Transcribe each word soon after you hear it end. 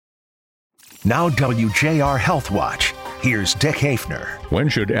Now WJR HealthWatch. Here's Dick Haefner. When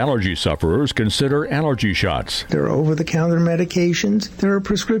should allergy sufferers consider allergy shots? There are over-the-counter medications. There are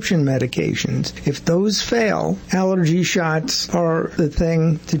prescription medications. If those fail, allergy shots are the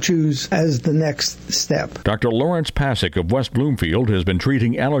thing to choose as the next step. Dr. Lawrence Pasik of West Bloomfield has been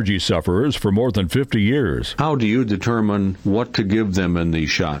treating allergy sufferers for more than 50 years. How do you determine what to give them in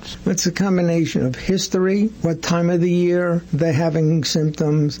these shots? It's a combination of history, what time of the year they're having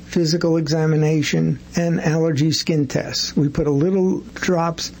symptoms, physical examination, and allergy skin tests. We put a little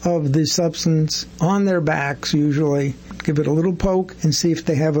drops of the substance on their backs, usually, give it a little poke, and see if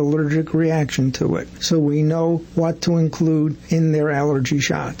they have allergic reaction to it. So we know what to include in their allergy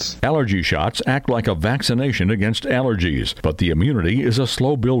shots. Allergy shots act like a vaccination against allergies, but the immunity is a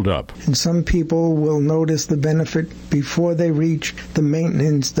slow build-up. And some people will notice the benefit before they reach the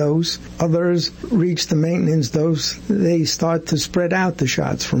maintenance dose. Others reach the maintenance dose. They start to spread out the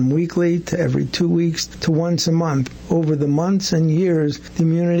shots from weekly to every 2 weeks to once a month. Over the months and years, the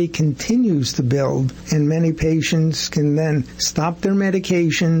immunity continues to build, and many patients can then stop their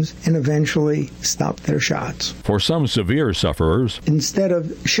medications and eventually stop their shots. For some severe sufferers, instead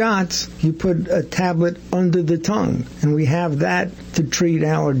of shots, you put a tablet under the tongue, and we have that to treat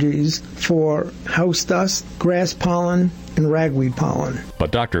allergies for house dust, grass pollen, and ragweed pollen.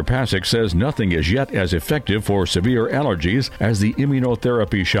 But Dr. Pasik says nothing is yet as effective for severe allergies as the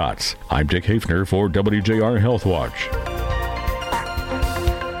immunotherapy shots. I'm Dick Haefner for WJR HealthWatch.